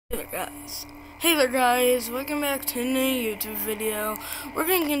Hey there guys, welcome back to a new YouTube video. We're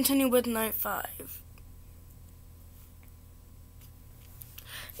going to continue with night 5.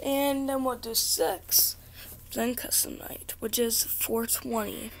 And then we'll do 6, then custom night, which is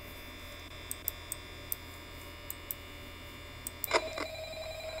 420.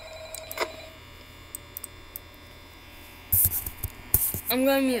 I'm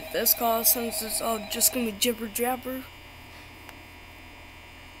going to mute this call since it's all just going to be jibber jabber.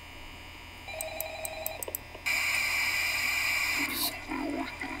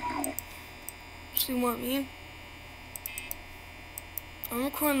 So you want me? I'm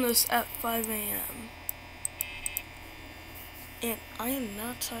recording this at 5 a.m. and I am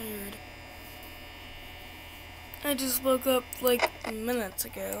not tired. I just woke up like minutes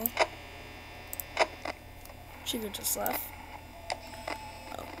ago. She could just left.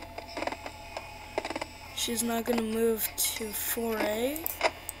 Oh. She's not gonna move to 4A.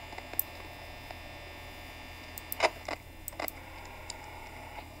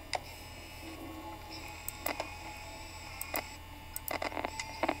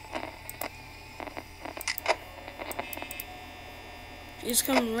 She's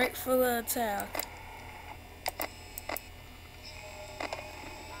coming right for the attack.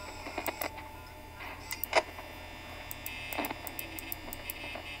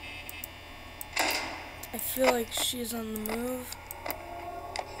 I feel like she's on the move.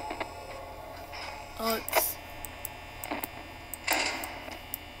 Oh, it's...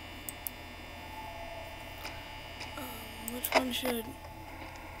 which one should...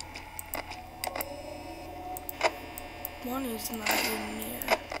 Bonnie's not even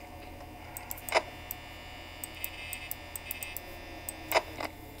near.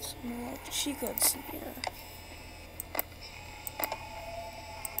 Small Chico's near.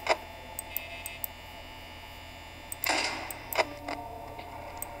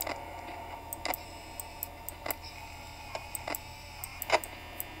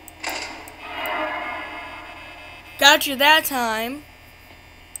 Got you that time.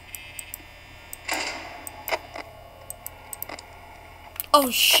 Oh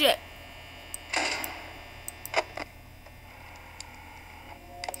shit.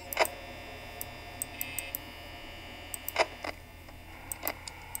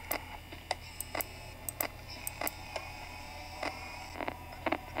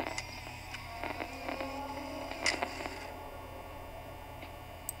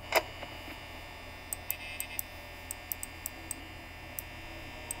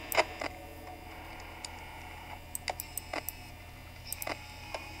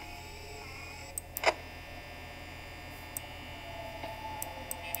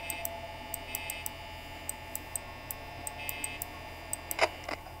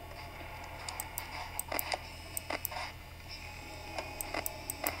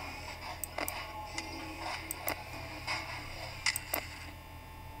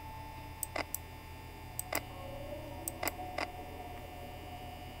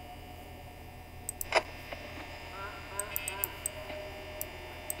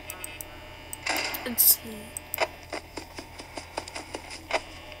 It's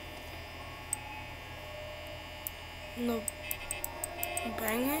no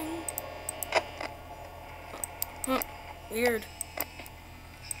banging. Huh, weird.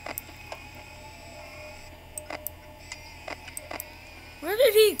 Where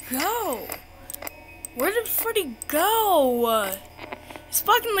did he go? Where did Freddy go? He's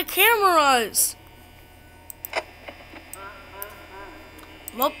blocking the cameras.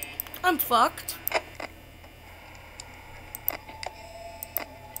 Well, I'm fucked.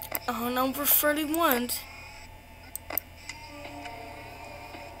 Oh no, where Freddy went.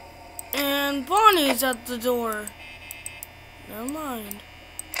 And Bonnie's at the door. Never mind.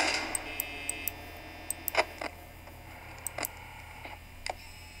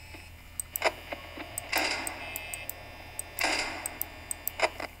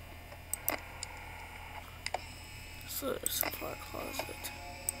 So there's a car closet.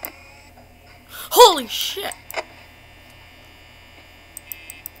 Holy shit!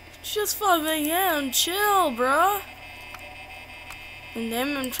 It's just 5 a.m. Chill, bruh. And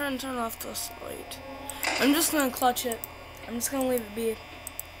then I'm trying to turn off this light. I'm just gonna clutch it. I'm just gonna leave it be.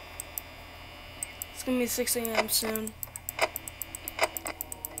 It's gonna be 6 a.m. soon.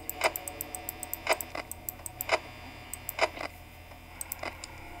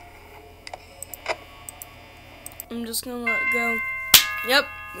 I'm just gonna let it go. Yep,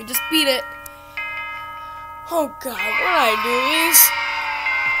 we just beat it. Oh god, what did I do this?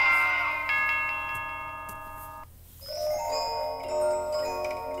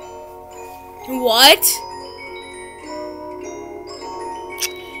 What?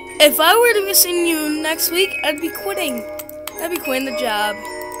 If I were to be seeing you next week, I'd be quitting. I'd be quitting the job.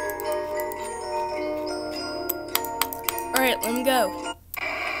 Alright, let me go.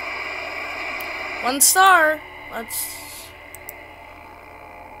 1 star. Let's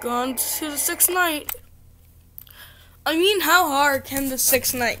go on to the 6th night. I mean, how hard can the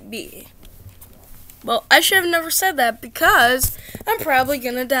 6th night be? Well, I should have never said that because I'm probably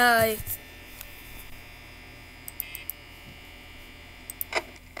gonna die.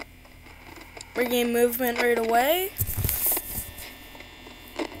 Regain movement right away.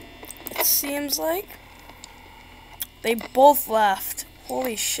 It seems like they both left.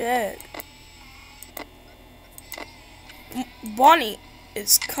 Holy shit. Bonnie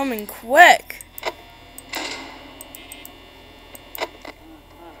is coming quick.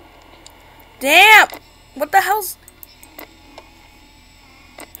 Damn! What the hell's...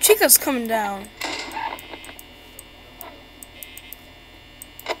 Chica's coming down.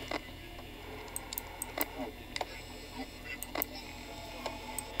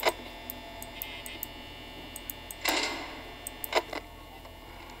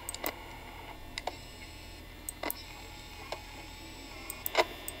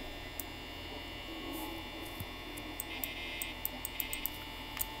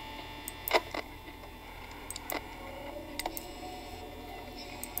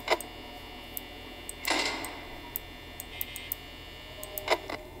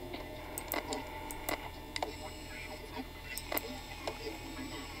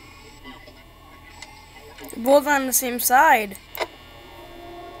 Both on the same side.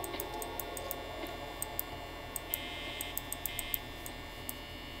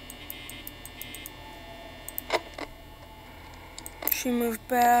 She moved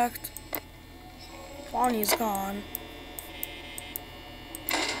back. Bonnie's gone.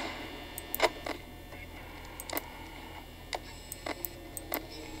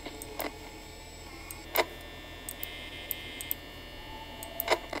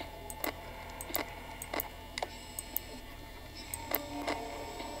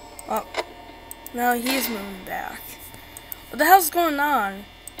 Oh, now he's moving back. What the hell's going on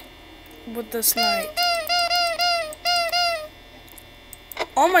with this night?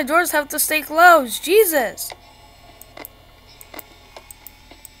 All my doors have to stay closed. Jesus!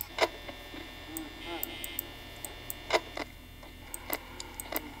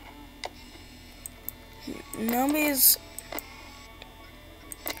 Nobody's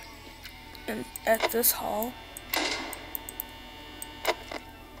at this hall.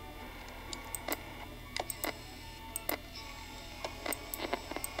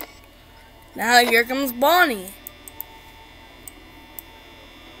 Now here comes Bonnie.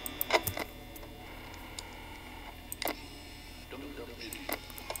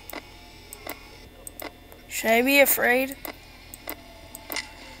 Should I be afraid?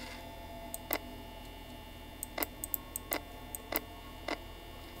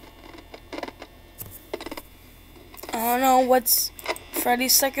 I don't know what's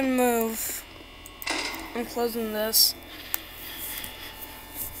Freddy's second move. I'm closing this.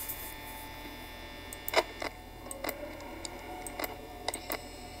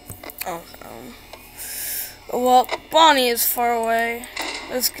 Oh no. Well, Bonnie is far away.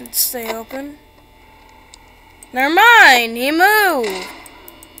 This could stay open. Never mind, he moved.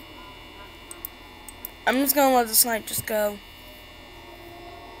 I'm just gonna let this night just go.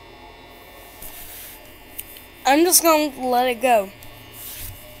 I'm just gonna let it go.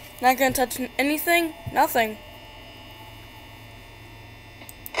 Not gonna touch anything, nothing.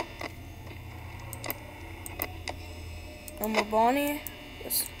 No more Bonnie.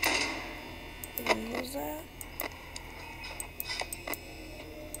 What was that?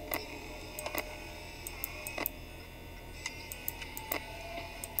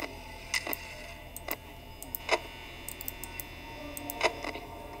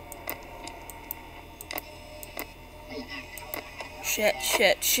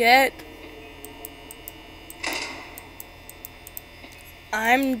 Shit.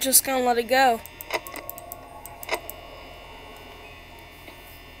 I'm just gonna let it go.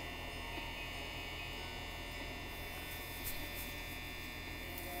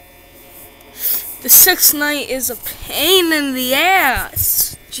 The 6th night is a pain in the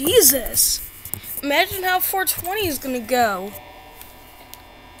ass. Jesus. Imagine how 420 is gonna go.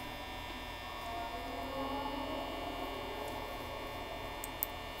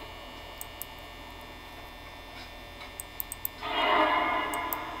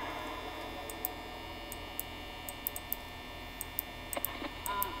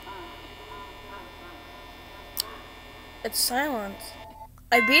 It's silent.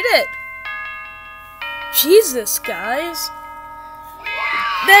 I beat it. Jesus, guys.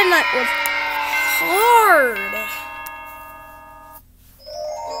 That night was hard.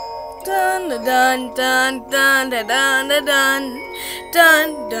 Dun dun dun dun dun dun dun dun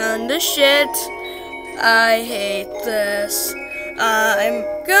dun dun the shit. I hate this. I'm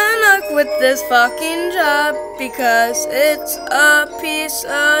gonna quit this fucking job because it's a piece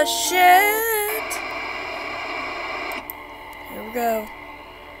of shit. Here we go.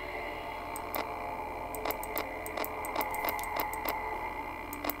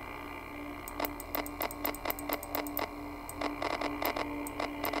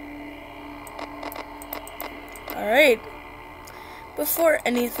 Alright, before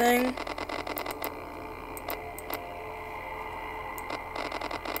anything,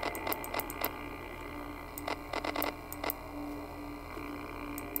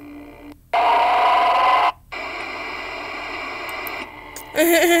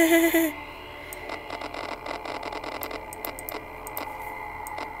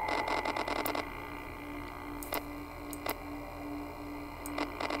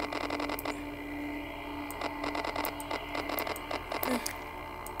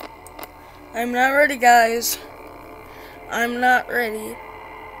 I'm not ready, guys. I'm not ready.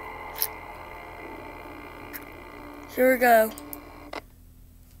 Here we go.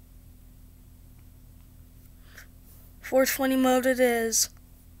 420 mode it is.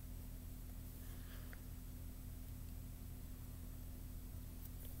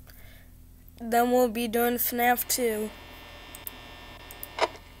 Then we'll be doing Fnaf 2.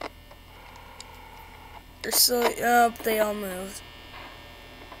 They're still up, they all moved.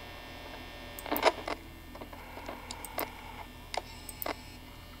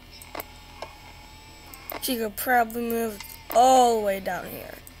 She could probably move all the way down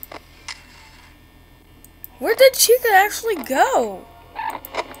here. Where did Chica actually go?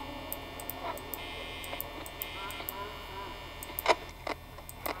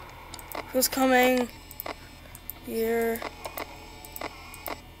 Who's coming? Here.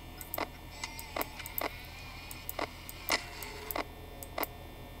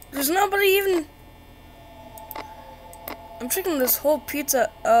 There's nobody even... I'm checking this whole pizza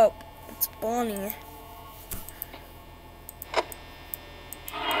up. It's Bonnie.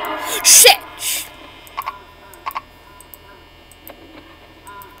 Shit!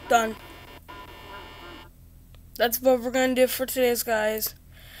 Done. That's what we're gonna do for today's, guys.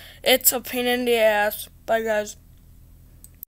 It's a pain in the ass. Bye, guys.